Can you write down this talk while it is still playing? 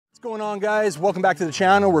What's going on, guys? Welcome back to the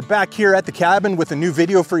channel. We're back here at the cabin with a new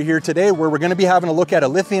video for you here today, where we're going to be having a look at a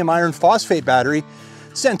lithium iron phosphate battery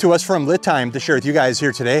sent to us from LiTime to share with you guys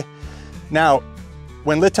here today. Now,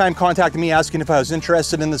 when LiTime contacted me asking if I was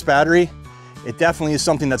interested in this battery, it definitely is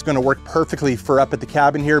something that's going to work perfectly for up at the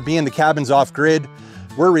cabin here. Being the cabin's off grid,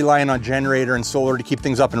 we're relying on generator and solar to keep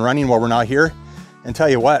things up and running while we're not here. And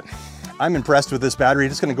tell you what, I'm impressed with this battery.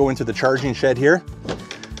 Just going to go into the charging shed here.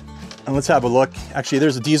 And let's have a look. Actually,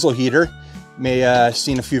 there's a diesel heater. You may have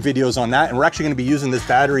seen a few videos on that. And we're actually going to be using this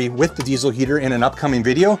battery with the diesel heater in an upcoming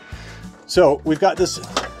video. So we've got this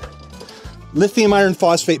lithium iron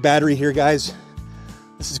phosphate battery here, guys.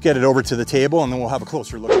 Let's just get it over to the table and then we'll have a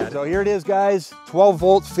closer look at it. So here it is, guys. 12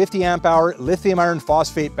 volt, 50 amp hour lithium iron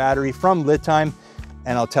phosphate battery from LiTime.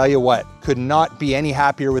 And I'll tell you what, could not be any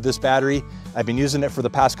happier with this battery. I've been using it for the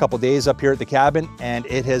past couple days up here at the cabin, and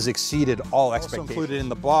it has exceeded all expectations. Also included in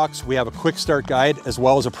the box, we have a quick start guide as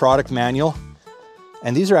well as a product manual.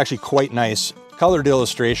 And these are actually quite nice. Colored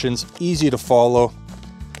illustrations, easy to follow.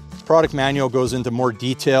 Product manual goes into more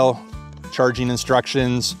detail, charging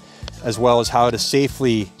instructions, as well as how to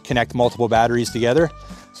safely connect multiple batteries together.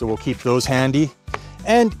 So we'll keep those handy.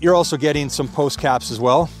 And you're also getting some post caps as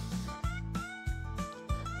well.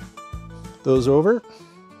 Those over.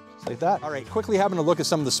 Like that. All right, quickly having a look at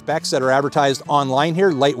some of the specs that are advertised online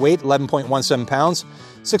here. Lightweight, 11.17 pounds,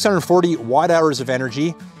 640 watt hours of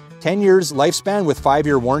energy, 10 years lifespan with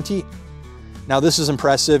 5-year warranty. Now this is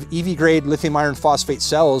impressive. EV grade lithium iron phosphate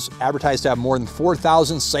cells advertised to have more than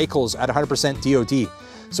 4,000 cycles at 100% DOD.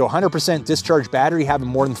 So 100% discharge battery having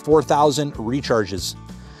more than 4,000 recharges.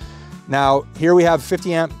 Now here we have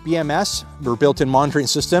 50 amp BMS, our built-in monitoring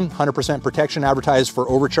system, 100% protection advertised for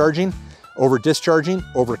overcharging, over discharging,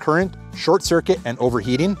 over current, short circuit, and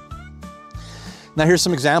overheating. Now here's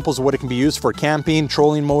some examples of what it can be used for: camping,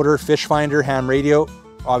 trolling motor, fish finder, ham radio.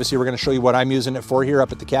 Obviously we're going to show you what I'm using it for here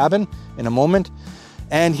up at the cabin in a moment.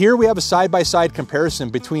 And here we have a side-by-side comparison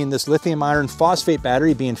between this lithium iron phosphate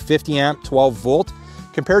battery being 50 amp, 12 volt,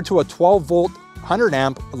 compared to a 12 volt, 100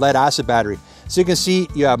 amp lead acid battery. So you can see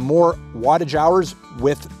you have more wattage hours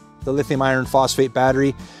with the lithium iron phosphate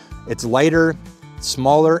battery. It's lighter,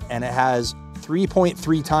 smaller, and it has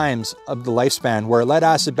 3.3 times of the lifespan, where a lead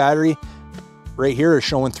acid battery right here is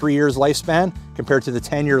showing 3 years lifespan compared to the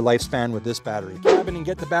 10-year lifespan with this battery. Cabin and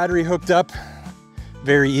get the battery hooked up.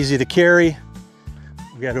 Very easy to carry.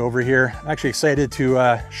 We got it over here. I'm actually excited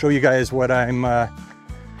to show you guys what I'm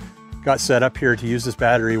got set up here to use this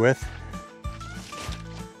battery with.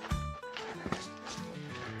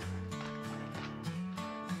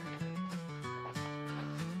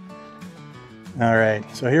 All right,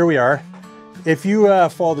 so here we are. If you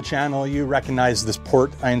follow the channel, you recognize this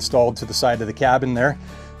port I installed to the side of the cabin there.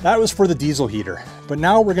 That was for the diesel heater, but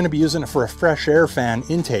now we're gonna be using it for a fresh air fan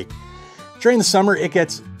intake. During the summer, it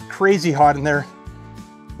gets crazy hot in there.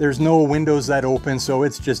 There's no windows that open, so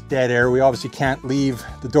it's just dead air. We obviously can't leave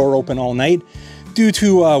the door open all night due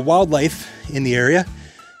to wildlife in the area.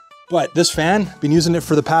 But this fan, been using it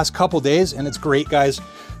for the past couple days, and it's great, guys.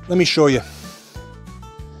 Let me show you.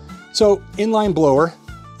 So inline blower,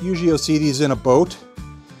 usually you'll see these in a boat,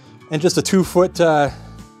 and just a 2-foot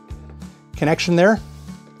connection there,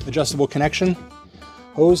 adjustable connection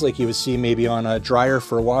hose like you would see maybe on a dryer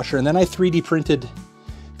for a washer. And then I 3D printed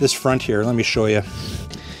this front here. Let me show you.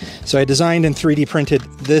 So I designed and 3D printed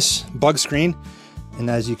this bug screen, and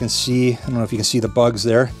as you can see, I don't know if you can see the bugs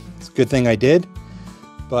there. It's a good thing I did.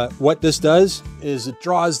 But what this does is it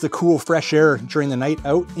draws the cool fresh air during the night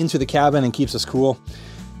out into the cabin and keeps us cool.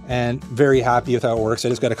 And very happy with how it works. I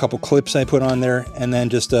just got a couple clips I put on there, and then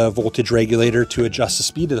just a voltage regulator to adjust the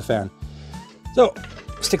speed of the fan. So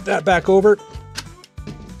stick that back over.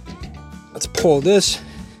 Let's pull this.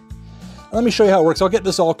 Let me show you how it works. I'll get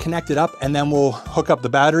this all connected up and then we'll hook up the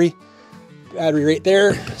battery. Battery right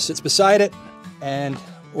there sits beside it, and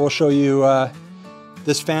we'll show you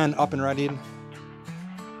this fan up and running.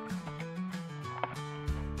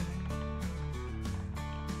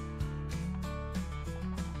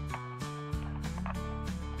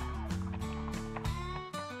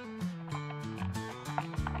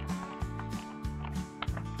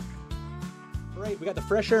 Right, we got the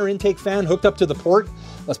fresh air intake fan hooked up to the port.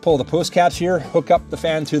 Let's pull the post caps here, hook up the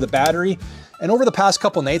fan to the battery. And over the past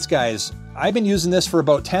couple nights, guys, I've been using this for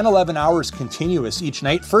about 10, 11 hours continuous each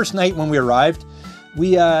night. First night when we arrived,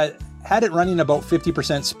 we had it running about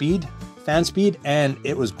 50% speed, fan speed, and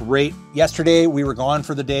it was great. Yesterday, we were gone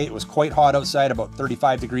for the day. It was quite hot outside, about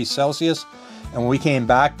 35 degrees Celsius. And when we came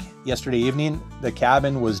back yesterday evening, the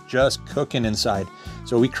cabin was just cooking inside.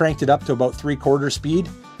 So we cranked it up to about 3/4 speed.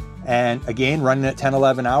 And again, running at 10,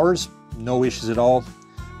 11 hours, no issues at all.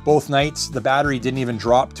 both nights. The battery didn't even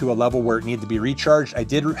drop to a level where it needed to be recharged. I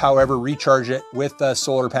did, however, recharge it with a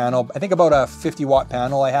solar panel. I think about a 50-watt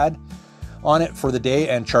panel I had on it for the day,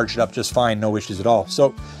 and charged it up just fine, no issues at all.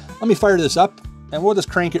 So let me fire this up and we'll just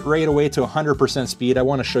crank it right away to 100% speed. I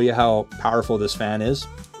want to show you how powerful this fan is.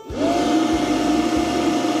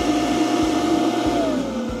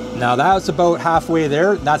 Now that's about halfway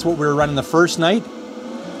there. That's what we were running the first night.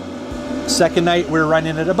 Second night we were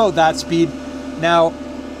running at about that speed. Now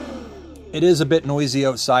it is a bit noisy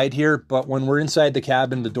outside here, but when we're inside the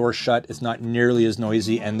cabin, the door's shut, it's not nearly as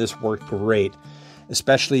noisy, and this worked great.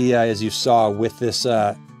 Especially as you saw with this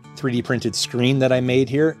 3D printed screen that I made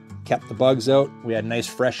here. Kept the bugs out. We had nice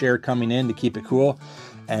fresh air coming in to keep it cool.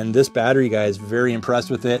 And this battery, guys, very impressed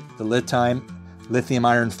with it. The LiTime lithium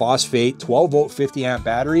iron phosphate 12-volt 50-amp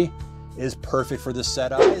battery is perfect for this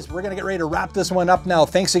setup. Guys, we're gonna get ready to wrap this one up now.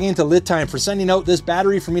 Thanks again to LiTime for sending out this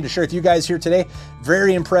battery for me to share with you guys here today.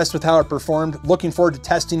 Very impressed with how it performed. Looking forward to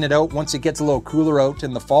testing it out once it gets a little cooler out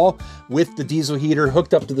in the fall with the diesel heater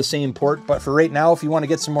hooked up to the same port. But for right now, if you want to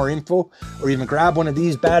get some more info or even grab one of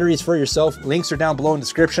these batteries for yourself, links are down below in the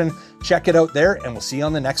description. Check it out there, and we'll see you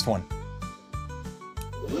on the next one.